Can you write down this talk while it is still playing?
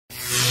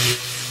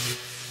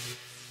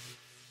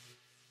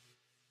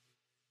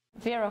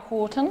Vera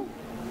Horton.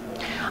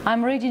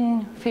 I'm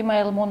reading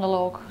female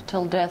monologue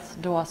Till Death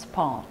Do Us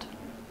Part.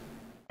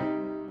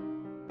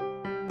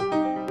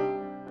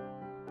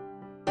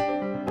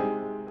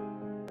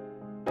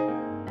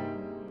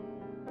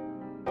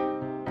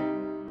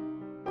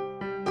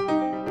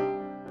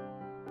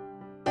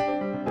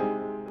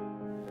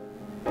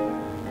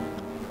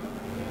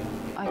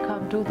 I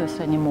can't do this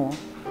anymore.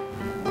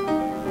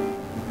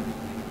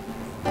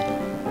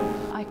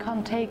 I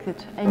can't take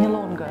it any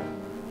longer.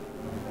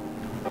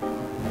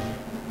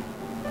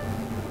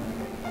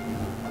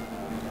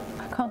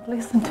 I can't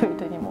listen to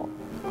it anymore.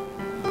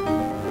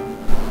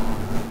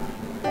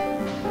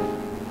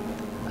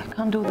 I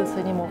can't do this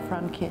anymore,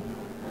 Frankie.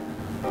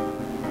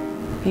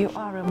 You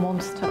are a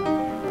monster.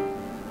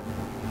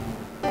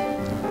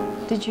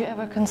 Did you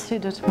ever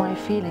consider my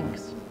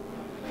feelings?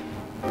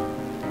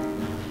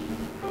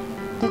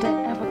 Did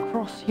I ever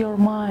cross your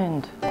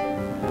mind?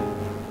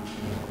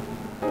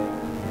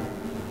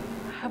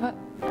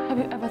 Have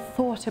you ever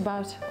thought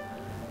about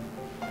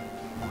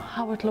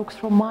how it looks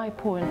from my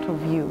point of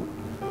view,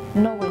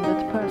 knowing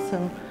that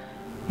person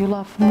you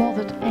love more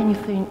than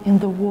anything in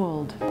the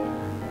world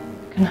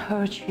can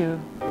hurt you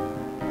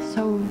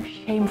so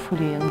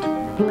shamefully and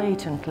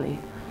blatantly,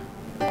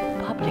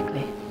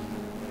 publicly?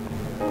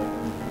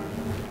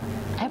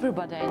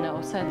 Everybody I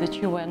know said that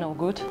you were no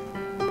good.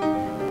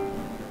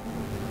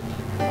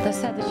 They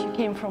said that you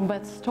came from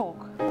bad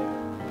stock,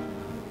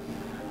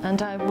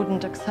 and I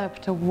wouldn't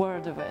accept a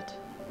word of it.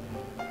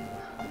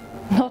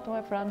 Not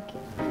my Frankie.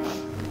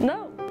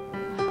 No!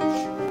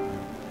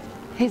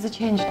 He's a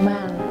changed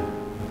man,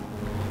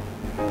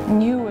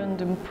 new and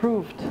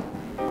improved.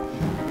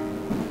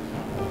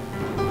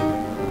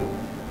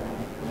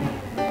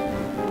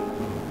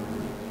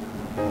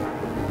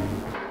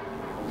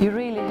 You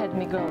really had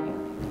me going.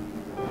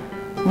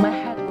 My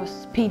head was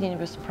spinning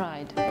with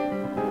pride.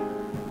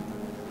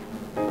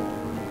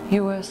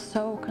 You were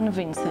so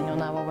convincing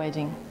on our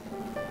wedding.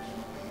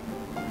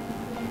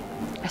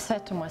 I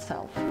said to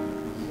myself,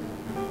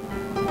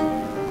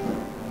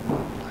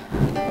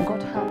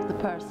 God help the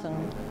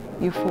person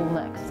you fool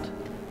next.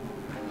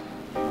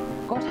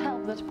 God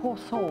help that poor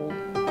soul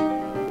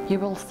you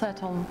will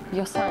set on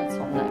your sights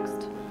on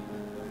next.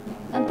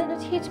 And then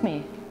it hit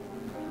me.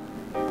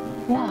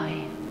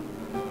 Why?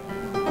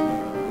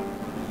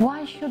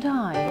 Why should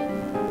I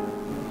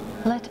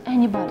let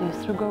anybody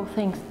go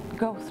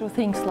through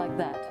things like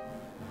that?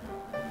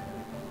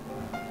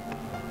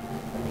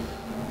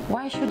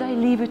 Why should I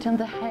leave it in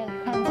the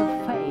hands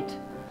of fate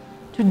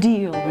to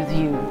deal with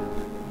you?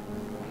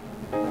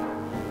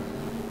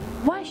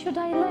 Why should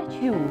I let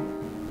you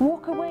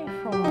walk away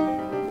from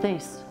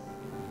this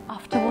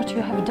after what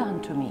you have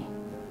done to me?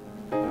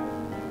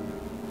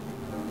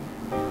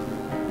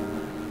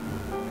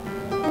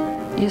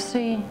 You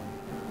see,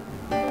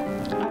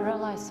 I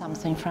realized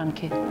something,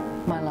 Frankie,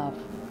 my love.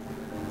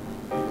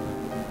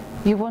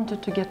 You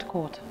wanted to get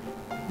caught,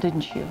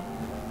 didn't you?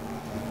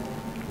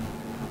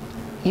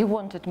 You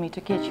wanted me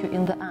to catch you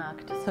in the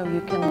act so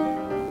you can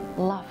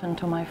laugh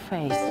into my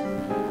face.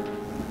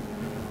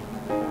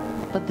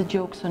 But the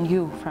joke's on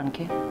you,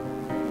 Frankie.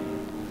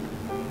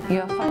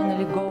 You are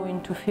finally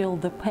going to feel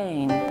the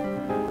pain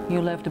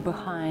you left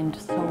behind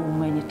so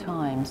many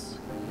times.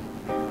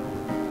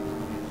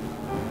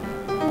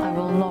 I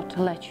will not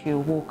let you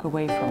walk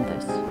away from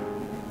this.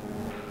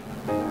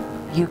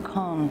 You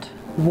can't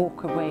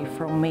walk away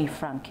from me,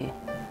 Frankie,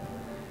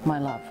 my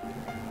love.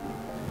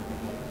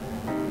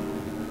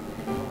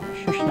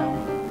 Shush now.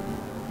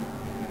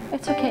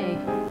 It's okay,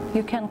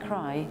 you can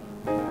cry.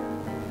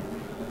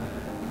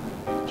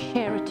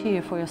 Share a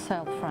tear for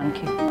yourself,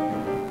 Frankie,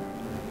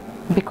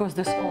 because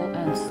this all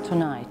ends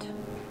tonight.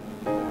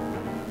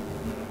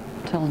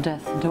 Till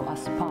death do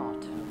us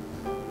part,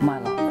 my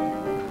love.